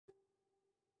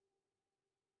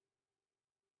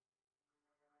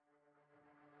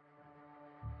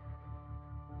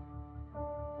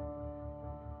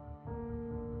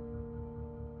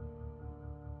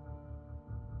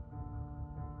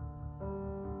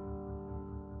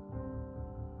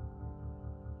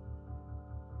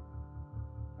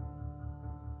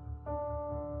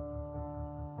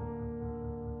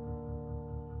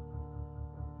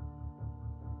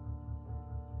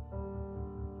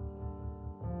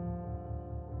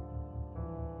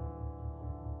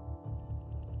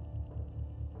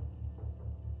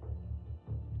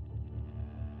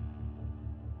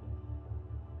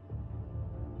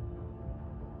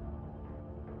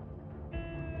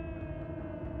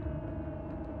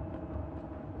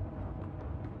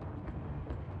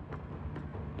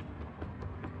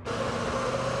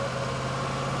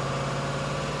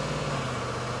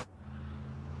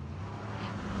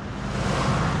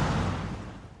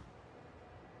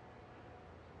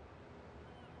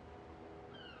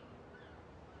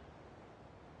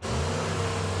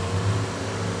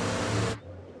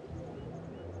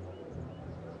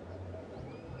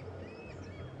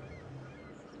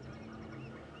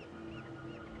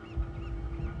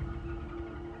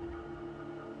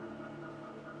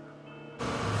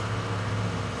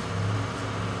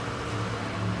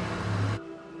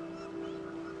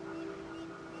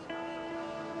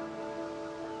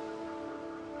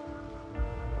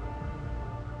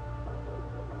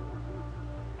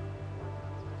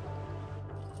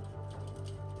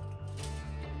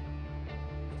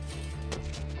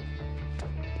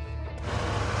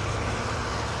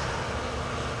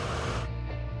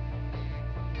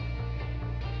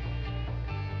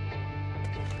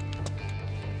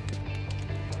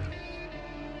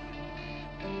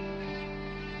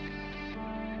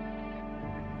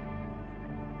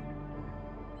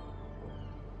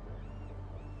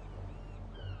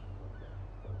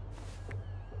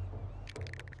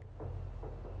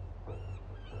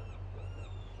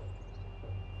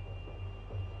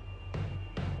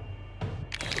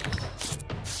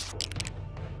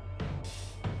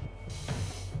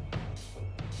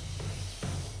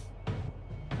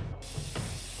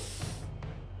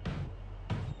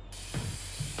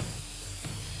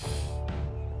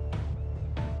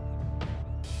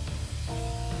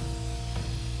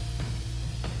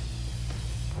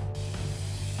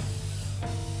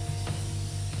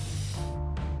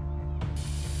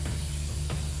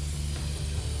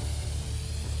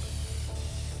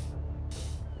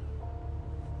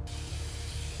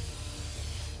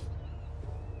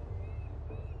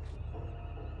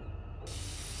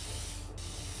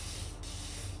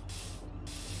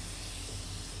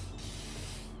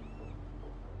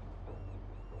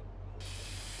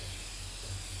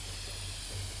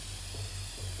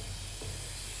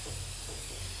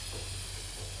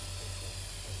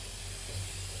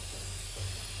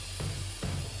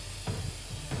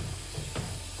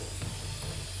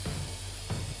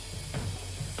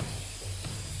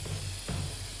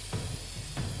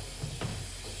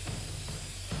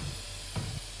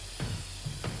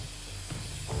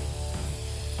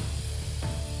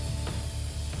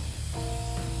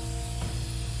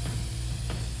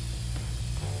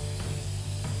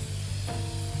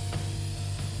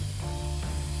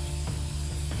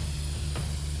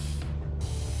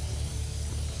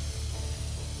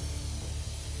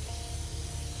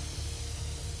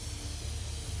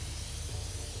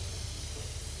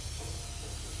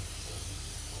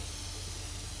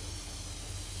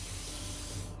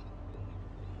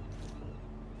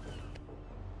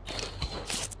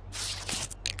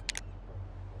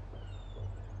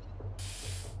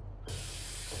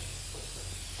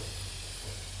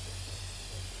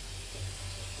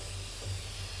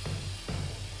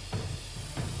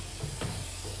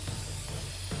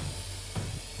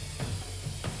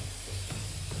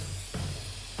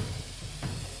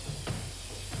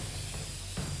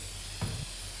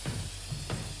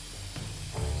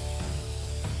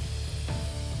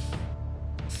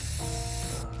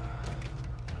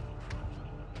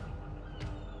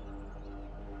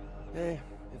Hey,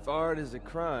 if art is a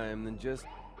crime, then just...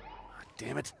 Ah,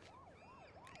 damn it.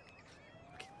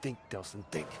 Okay, think, Delson,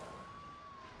 think.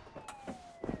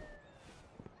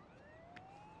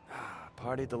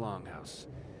 Party at the Longhouse.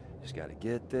 Just gotta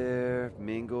get there,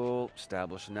 mingle,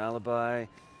 establish an alibi.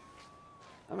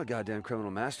 I'm a goddamn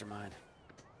criminal mastermind.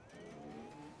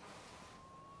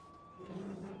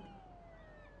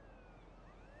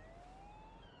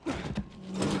 Right.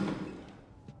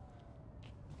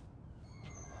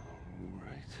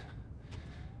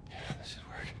 Yeah, this should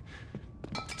work.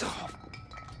 Oh,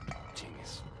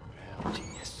 genius. Real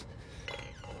genius.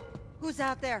 Who's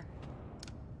out there?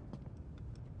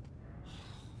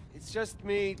 It's just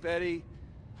me, Betty.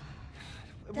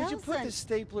 Would you put Delson. this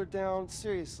stapler down?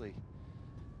 Seriously.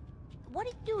 What are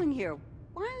you doing here?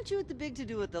 Why aren't you at the big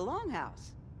to-do at the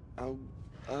Longhouse?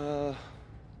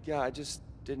 Yeah, I just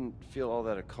didn't feel all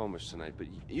that accomplished tonight, but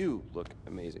you look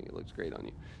amazing. It looks great on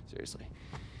you. Seriously.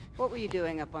 What were you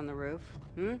doing up on the roof?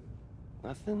 Hmm?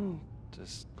 Nothing,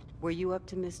 just... Were you up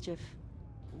to mischief?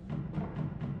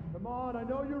 Come on, I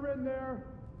know you're in there.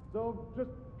 So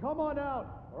just come on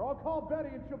out, or I'll call Betty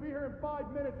and she'll be here in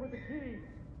 5 minutes with the keys.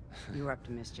 You were up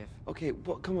to mischief. Okay,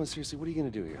 well, come on, seriously, what are you gonna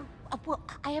do here? Well,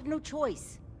 I have no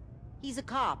choice. He's a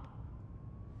cop.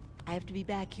 I have to be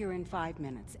back here in 5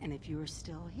 minutes, and if you're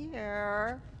still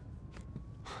here...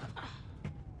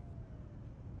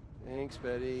 Thanks,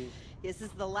 Betty. This is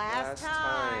the last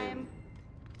time.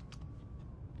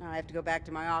 Now I have to go back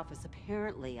to my office.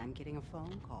 Apparently, I'm getting a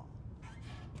phone call.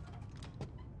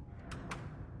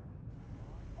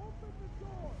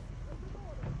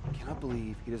 I cannot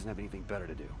believe he doesn't have anything better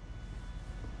to do.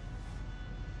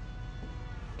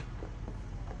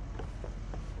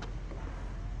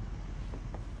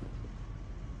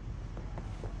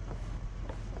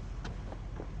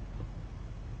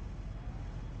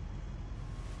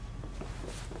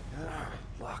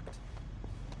 Locked.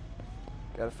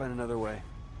 Gotta find another way.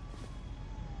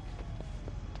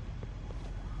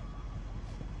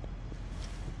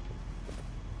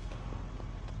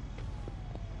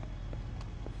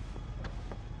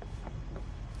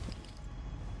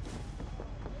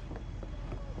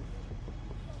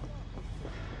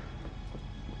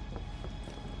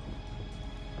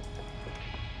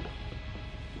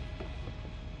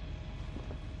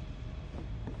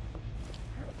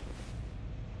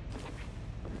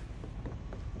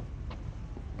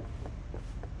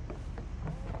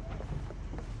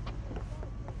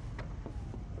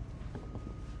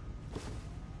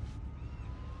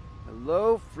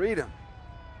 Hello, freedom.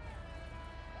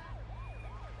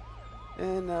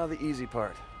 And now the easy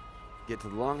part. Get to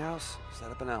the Longhouse, set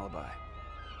up an alibi.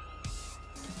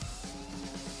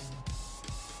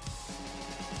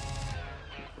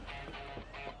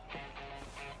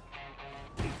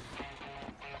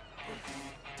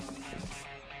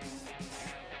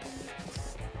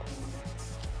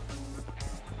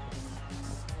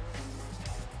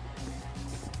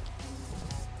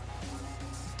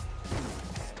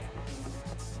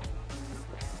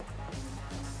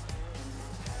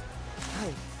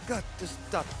 Hey, got to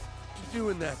stop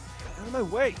doing that. Out of my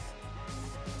way.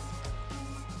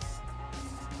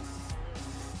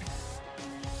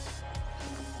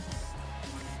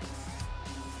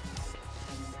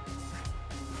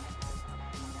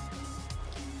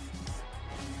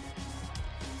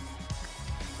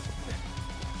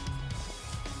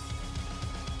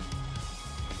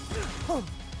 Oh.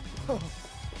 Oh.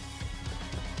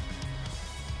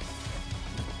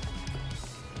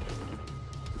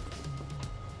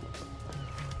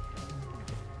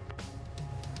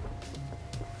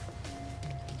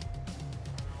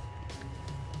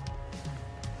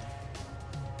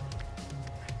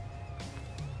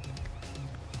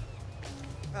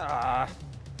 Ah,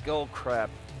 gold crap.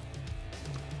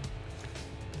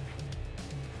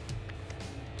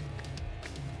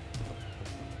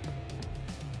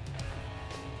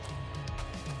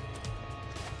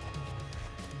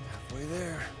 Halfway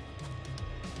there.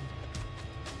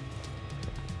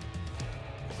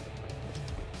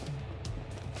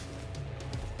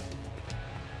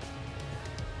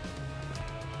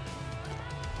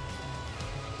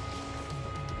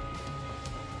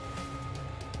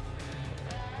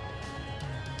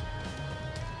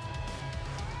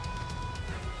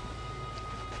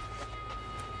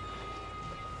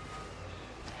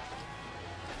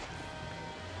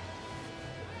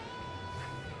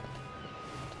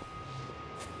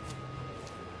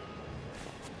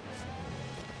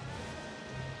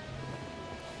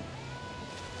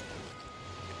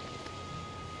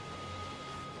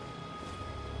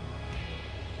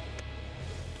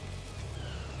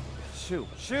 Shoo!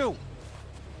 Shoo!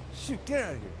 Shoot, get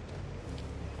out of here!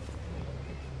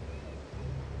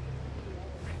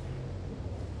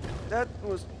 That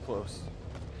was close.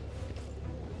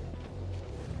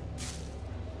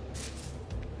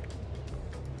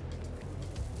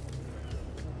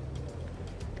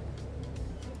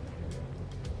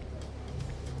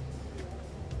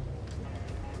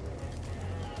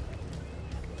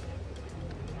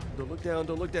 Don't look down,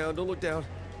 don't look down, don't look down.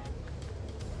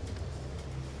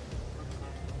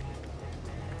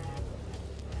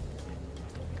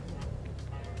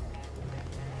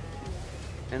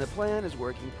 And the plan is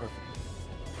working perfectly.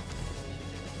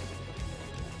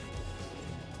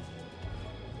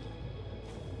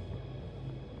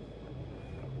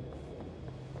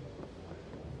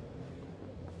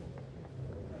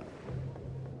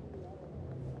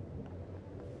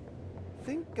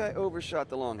 Think I overshot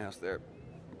the longhouse there.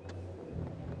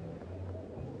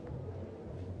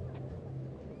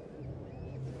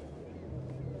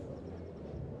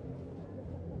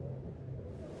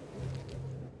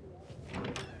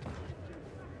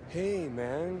 Hey,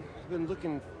 man. I've been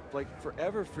looking like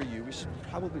forever for you. We should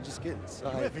probably just get Do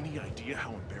inside. you have any idea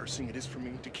how embarrassing it is for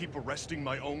me to keep arresting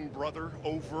my own brother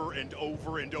over and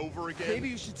over and over again? Maybe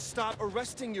you should stop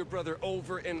arresting your brother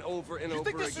over and over and You over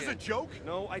think this again. is a joke?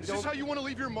 No, I Is don't. this how you want to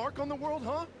leave your mark on the world,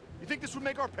 huh? You think this would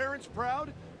make our parents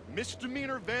proud?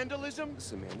 Misdemeanor vandalism?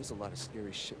 Listen, man, there's a lot of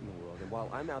scary shit in the world, and while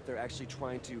I'm out there actually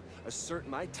trying to assert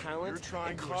my talent, You're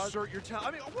trying and to cause... assert your talent.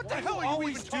 I mean, what the Why hell do are you you always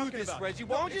even do talking this, about? Reggie?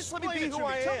 Why don't you just let me Explain be it who to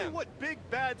me. I Tell am? me what big,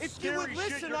 bad, If you scary would shit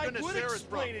listen, you're I gonna would scare us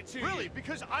from. explain it to you. Really?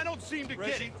 Because I don't seem to get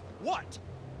Reggie. it. What?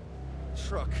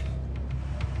 Truck.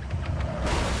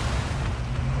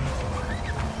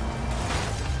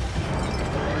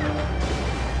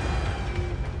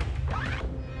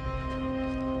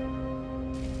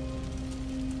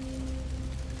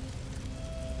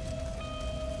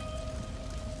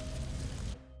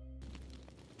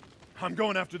 I'm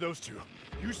going after those two.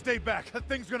 You stay back. That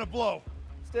thing's gonna blow.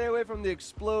 Stay away from the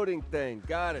exploding thing.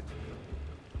 Got it.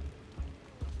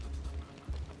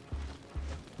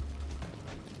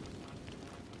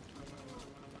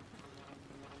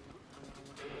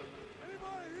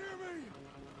 Anybody hear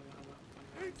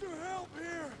me? Need some help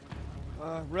here.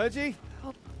 Reggie?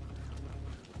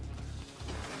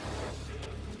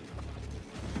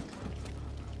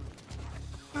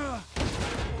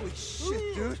 Holy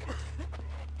shit, dude.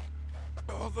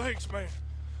 Oh, thanks, man.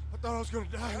 I thought I was gonna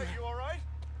die. Hey, you all right?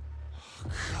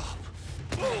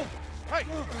 Hey,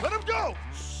 let him go!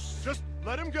 Just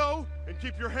let him go and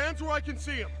keep your hands where I can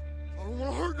see him. I don't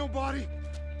want to hurt nobody.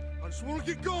 I just want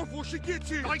to get going before she gets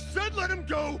here. I said let him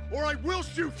go, or I will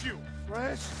shoot you.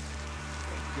 Reg? I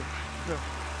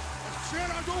said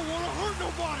I don't want to hurt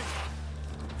nobody.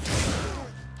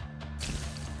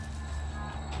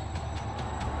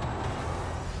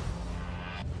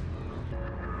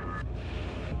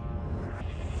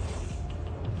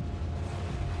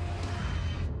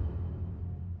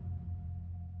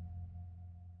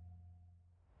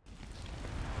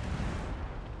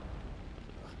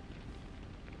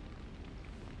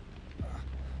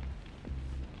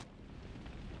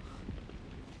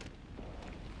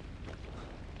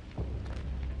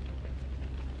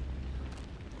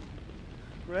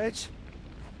 Reg?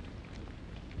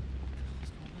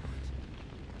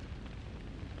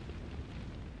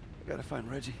 I gotta find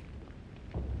Reggie.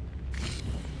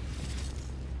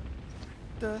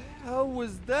 The hell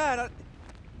was that?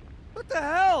 What the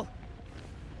hell?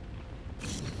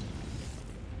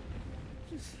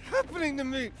 What's happening to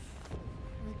me?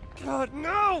 My God,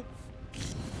 no!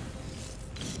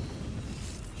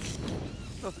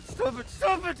 Stop it, stop it,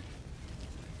 stop it!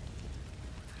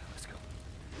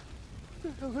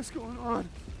 What the hell is going on?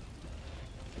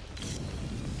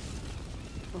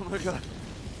 Oh my God.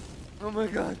 Oh my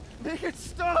God. Make it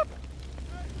stop!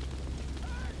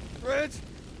 Reg!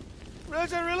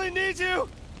 Reg, I really need you!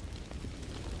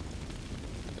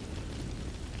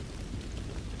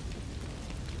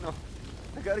 No,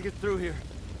 I gotta get through here.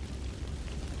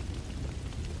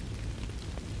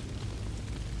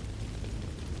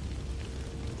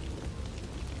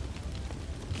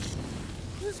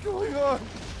 What is going on?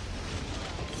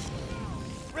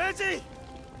 Reggie!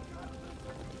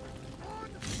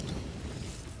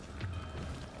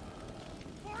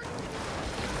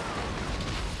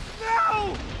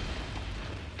 No!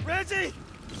 Reggie!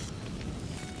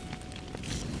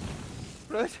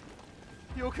 Reg,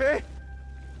 you okay?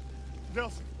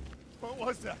 Nelson, what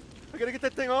was that? I gotta get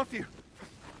that thing off you.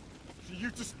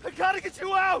 You just... I gotta get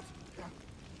you out!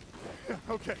 Yeah,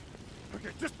 okay. Okay,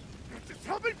 just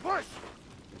help me push!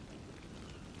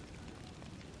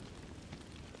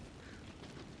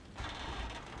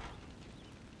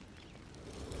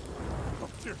 Oh,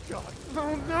 dear God.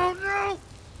 No, no, no!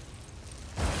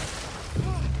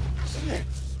 Shit!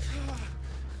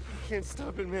 can't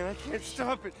stop it, man. I can't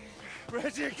stop it.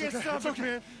 Reggie, I can't stop it,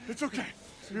 man. It's okay.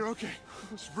 You're okay.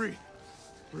 Just breathe.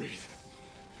 Breathe.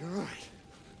 You're all right.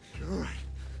 You're all right.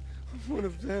 I'm one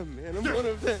of them, man. I'm one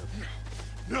of them.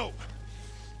 No.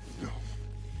 No.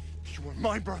 You are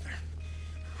my brother.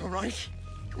 All right?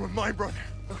 You are my brother.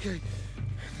 Okay.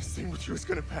 This thing with you is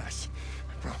gonna pass.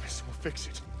 I promise. We'll fix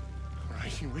it. All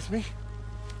right? You with me?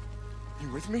 You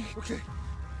with me? Okay.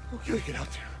 Okay, get out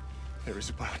there. There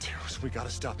is a bioterrorist. We gotta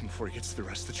stop him before he gets to the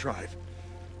rest of the tribe.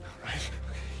 All right?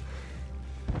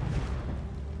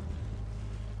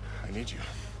 I need you.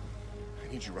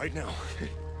 I need you right now.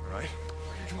 All right?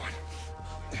 Come on.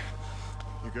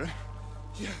 You good?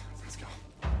 Yeah. Let's go.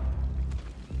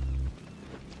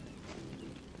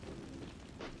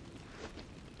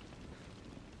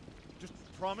 Just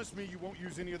promise me you won't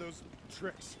use any of those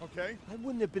tricks, okay? I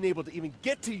wouldn't have been able to even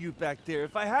get to you back there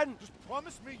if I hadn't. Just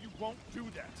promise me you won't do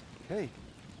that. Hey,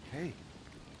 hey.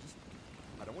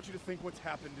 I don't want you to think what's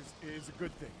happened is a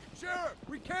good thing. Sheriff,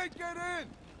 we can't get in!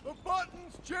 The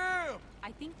button's jammed!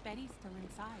 I think Betty's still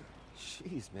inside.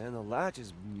 Jeez, man, the latch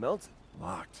is melted.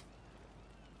 Locked.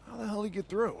 How the hell did he get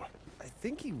through? I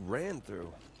think he ran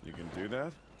through. You can do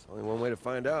that? There's only one way to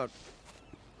find out.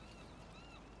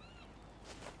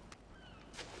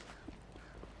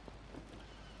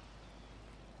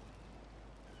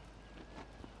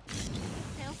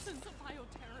 Nelson's a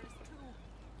bioterrorist, too.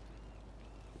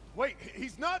 Wait,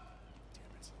 he's not. Damn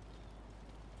it.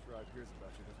 Tribe hears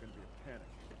about you, there's gonna be a panic.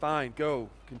 Fine, go.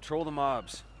 Control the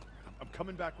mobs. I'm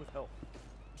coming back with help.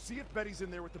 See if Betty's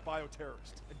in there with the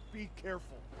bioterrorist, and be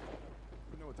careful.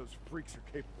 You know what those freaks are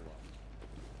capable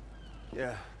of.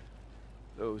 Yeah,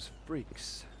 those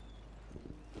freaks.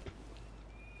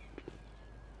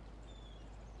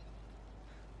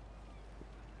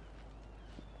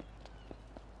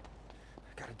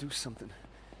 I gotta do something.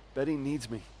 Betty needs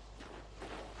me.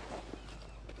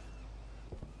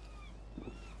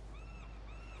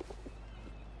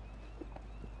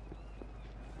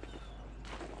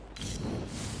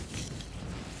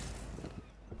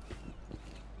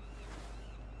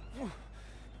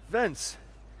 Vince,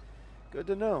 good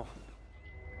to know.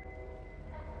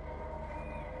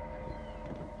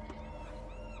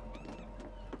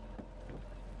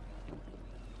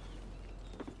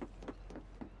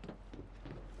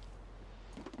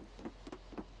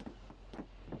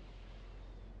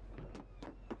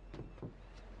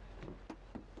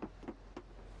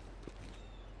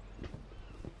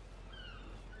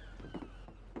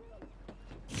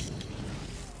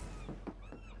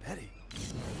 Betty.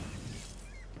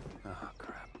 Oh,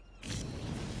 crap.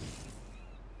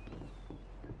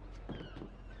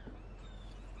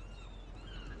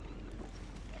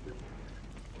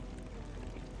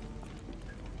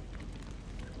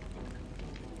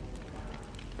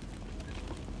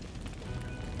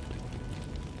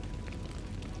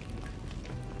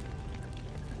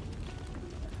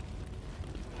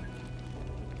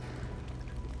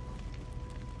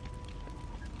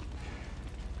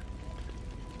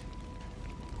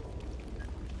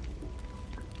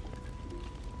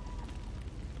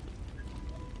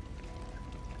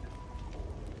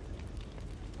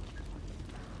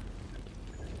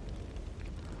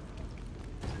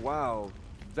 Wow,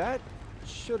 that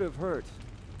should have hurt.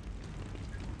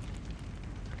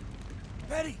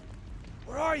 Betty!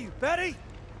 Where are you, Betty?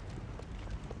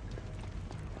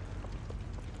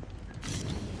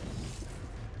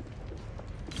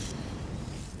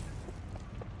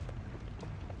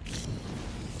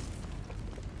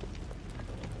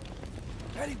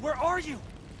 Betty, where are you?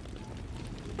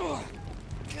 Ugh.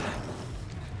 God.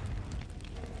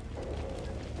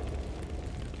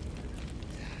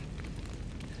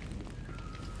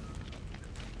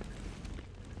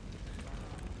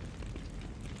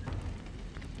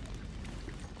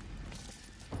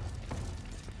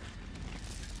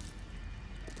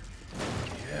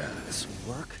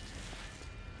 Work?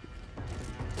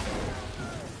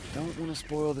 Don't want to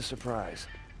spoil the surprise.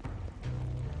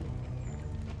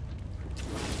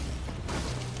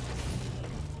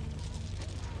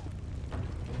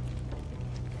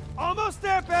 Almost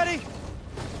there, Betty! You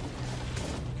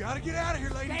gotta get out of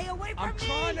here, lady! Stay away from I'm me!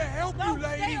 trying to help no, you,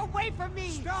 lady! Stay away from me!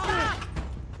 Stop!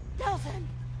 Nelson!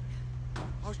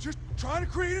 I was just trying to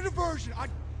create a diversion. I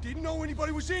didn't know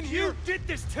anybody was in here. You did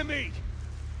this to me!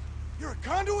 You're a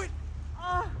conduit?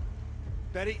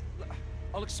 Betty,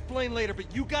 I'll explain later,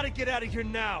 but you gotta get out of here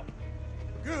now!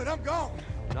 Good, I'm gone.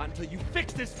 Not until you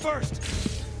fix this first!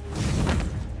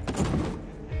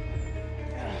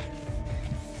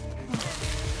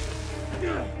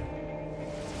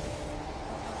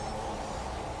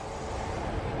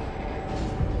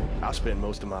 I spent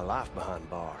most of my life behind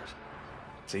bars.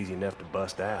 It's easy enough to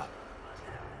bust out.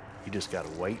 You just gotta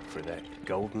wait for that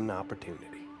golden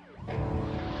opportunity.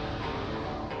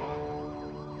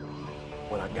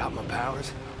 When I got my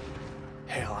powers,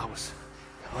 hell, I was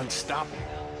unstoppable.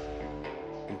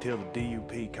 Until the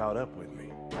DUP caught up with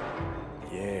me.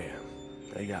 Yeah,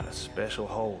 they got a special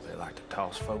hole they like to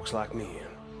toss folks like me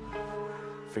in.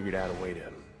 Figured out a way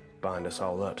to bind us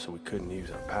all up so we couldn't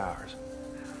use our powers.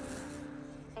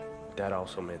 That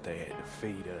also meant they had to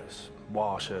feed us,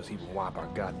 wash us, even wipe our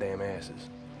goddamn asses.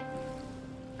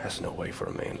 That's no way for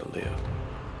a man to live.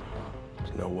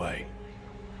 There's no way.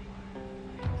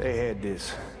 They had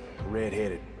this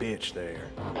red-headed bitch there,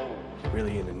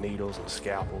 really into needles and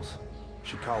scalpels.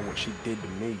 She called what she did to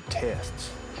me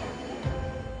tests.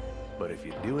 But if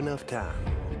you do enough time,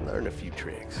 you learn a few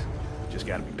tricks. You just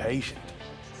gotta be patient.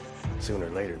 Sooner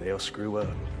or later, they'll screw up.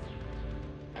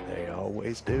 They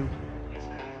always do.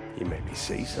 You maybe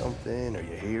see something or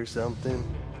you hear something,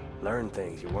 learn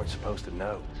things you weren't supposed to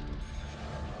know.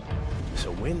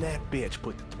 So when that bitch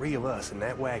put the three of us in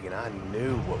that wagon, I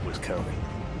knew what was coming.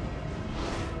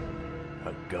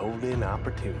 A golden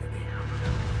opportunity.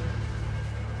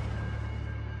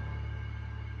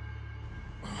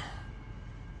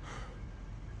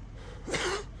 I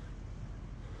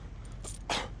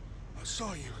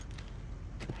saw you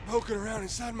poking around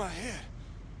inside my head.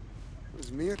 It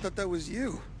was me? I thought that was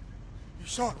you. You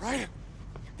saw it, right?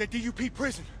 That DUP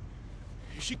prison.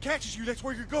 If she catches you, that's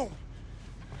where you're going.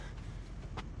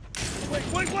 Wait!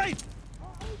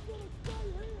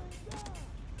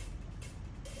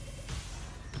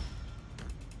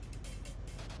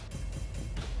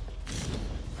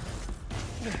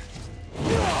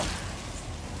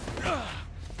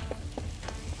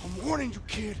 I'm warning you,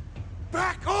 kid.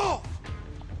 Back off!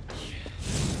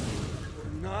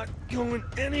 I'm not going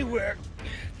anywhere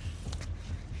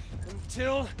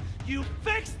until you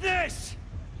fix this!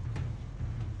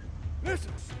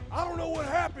 Listen, I don't know what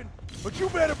happened, but you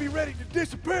better be ready to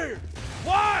disappear.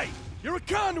 Why? You're a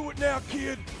conduit now,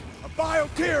 kid. A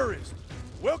bioterrorist.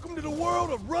 Welcome to the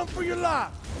world of run for your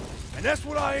life. And that's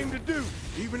what I aim to do,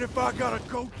 even if I gotta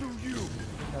go through you.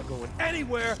 I'm not going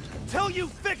anywhere until you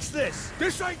fix this!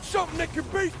 This ain't something that can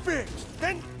be fixed.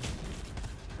 Then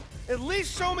at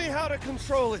least show me how to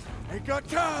control it. Ain't got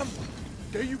time.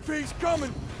 DUP's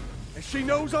coming, and she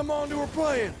knows I'm onto her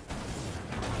plan.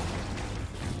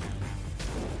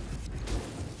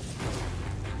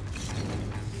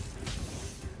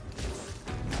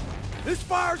 This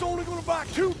fire's only gonna buy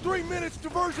 2-3 minutes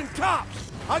diversion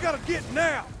tops. I gotta get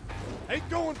now. Ain't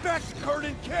going back to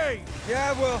Curtin Cave.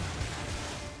 Yeah, well,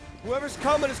 whoever's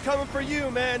coming is coming for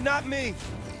you, man, not me.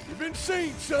 You've been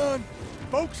seen, son.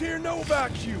 Folks here know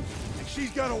about you, and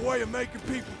she's got a way of making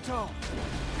people talk.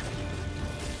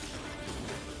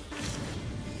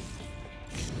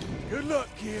 Good luck,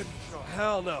 kid. Oh,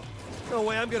 hell no. No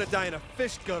way I'm gonna die in a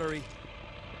fish guttery.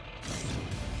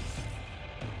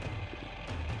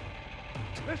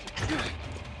 Listen, just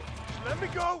let me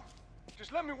go.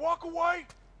 Just let me walk away.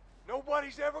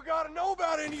 Nobody's ever got to know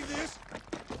about any of this.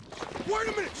 Wait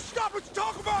a minute! Stop! Let's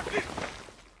talk about this!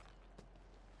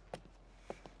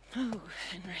 Oh,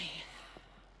 Henry.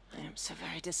 I am so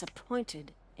very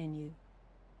disappointed in you.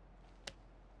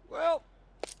 Well,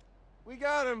 we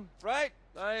got him, right?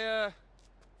 I,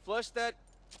 flushed that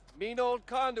mean old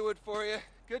conduit for you.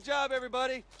 Good job,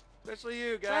 everybody. Especially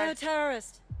you, guys.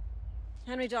 Bioterrorist.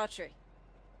 Henry Daughtry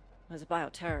was a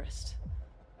bioterrorist.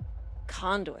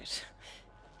 Conduit.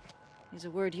 Is a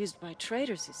word used by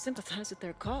traitors who sympathize with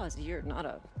their cause. You're not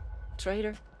a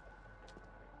traitor,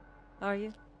 are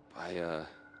you? I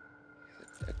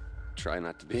try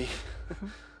not to be.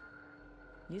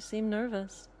 You seem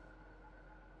nervous.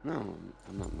 No,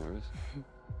 I'm not nervous.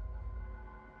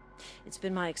 It's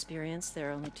been my experience there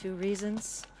are only two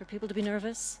reasons for people to be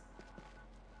nervous.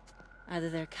 Either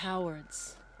they're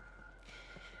cowards,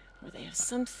 or they have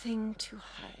something to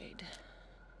hide.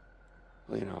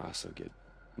 Well, you know, I also get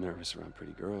nervous around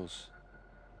pretty girls.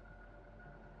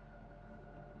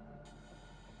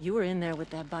 You were in there with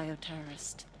that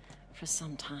bioterrorist for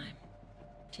some time.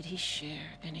 Did he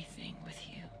share anything with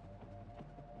you?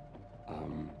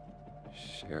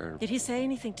 Share... Did he say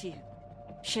anything to you?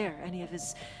 Share any of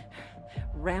his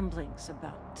ramblings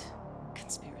about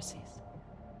conspiracies?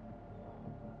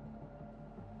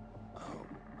 Oh,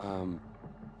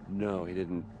 no, he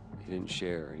didn't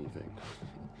share anything.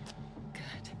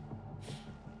 Good.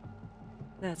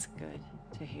 That's good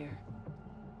to hear.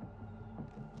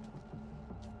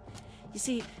 You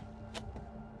see,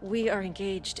 we are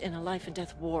engaged in a life and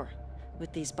death war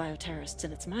with these bioterrorists,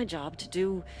 and it's my job to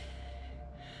do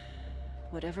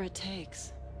whatever it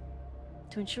takes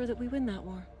to ensure that we win that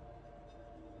war.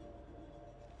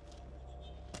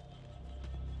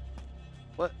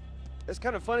 It's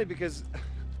kind of funny because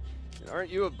aren't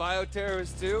you a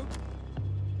bioterrorist too?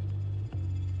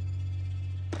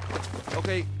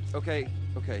 Okay.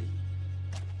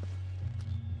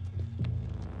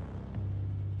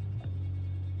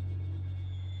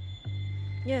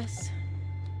 Yes,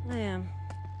 I am.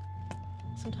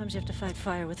 Sometimes you have to fight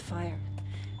fire with fire.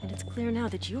 And it's clear now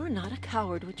that you're not a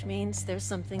coward, which means there's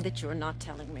something that you're not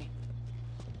telling me.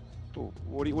 Oh,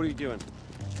 what are you doing?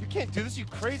 You can't do this, you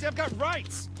crazy! I've got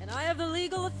rights! And I have the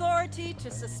legal authority to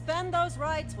suspend those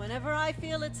rights whenever I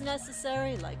feel it's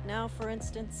necessary, like now, for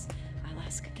instance. I'll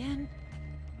ask again,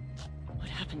 what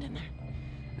happened in there?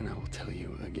 And I will tell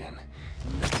you again.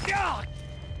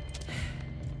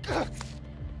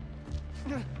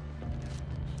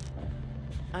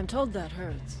 I'm told that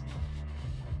hurts.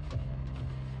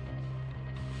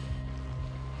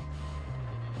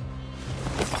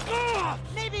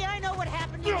 Maybe I know what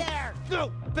happened in there!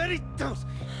 No! Betty, don't!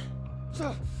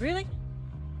 Really?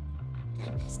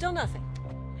 Still nothing.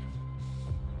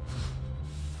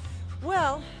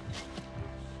 Well,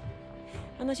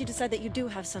 unless you decide that you do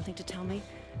have something to tell me,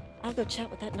 I'll go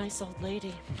chat with that nice old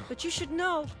lady. But you should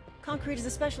know, concrete is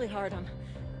especially hard on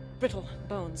brittle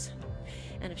bones.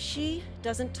 And if she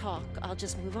doesn't talk, I'll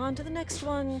just move on to the next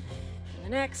one, and the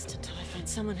next, until I find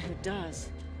someone who does.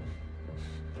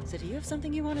 So do you have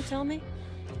something you want to tell me?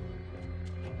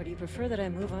 Or do you prefer that I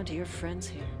move on to your friends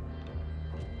here?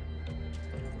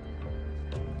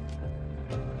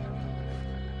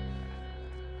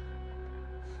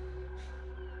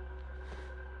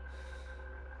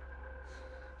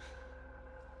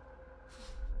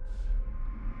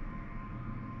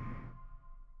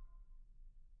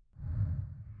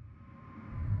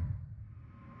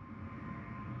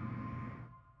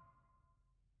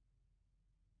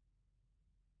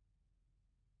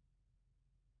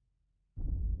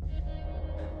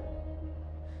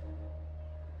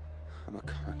 I'm a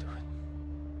conduit.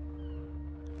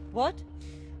 What?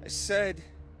 I said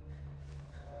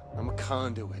I'm a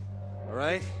conduit, all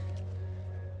right?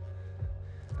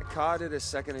 I caught it a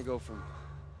second ago from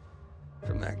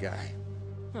that guy.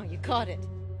 Oh, you caught it.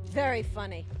 Very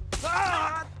funny.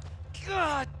 Ah!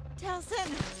 God!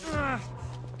 Telson!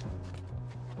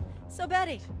 So,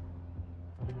 Betty,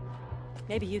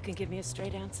 maybe you can give me a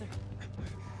straight answer.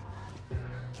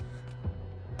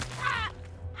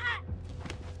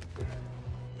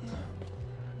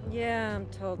 Yeah, I'm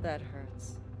told that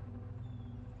hurts.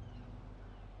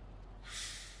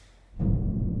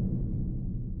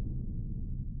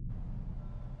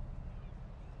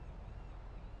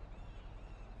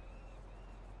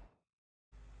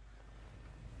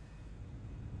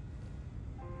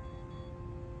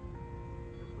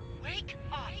 Wake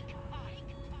up!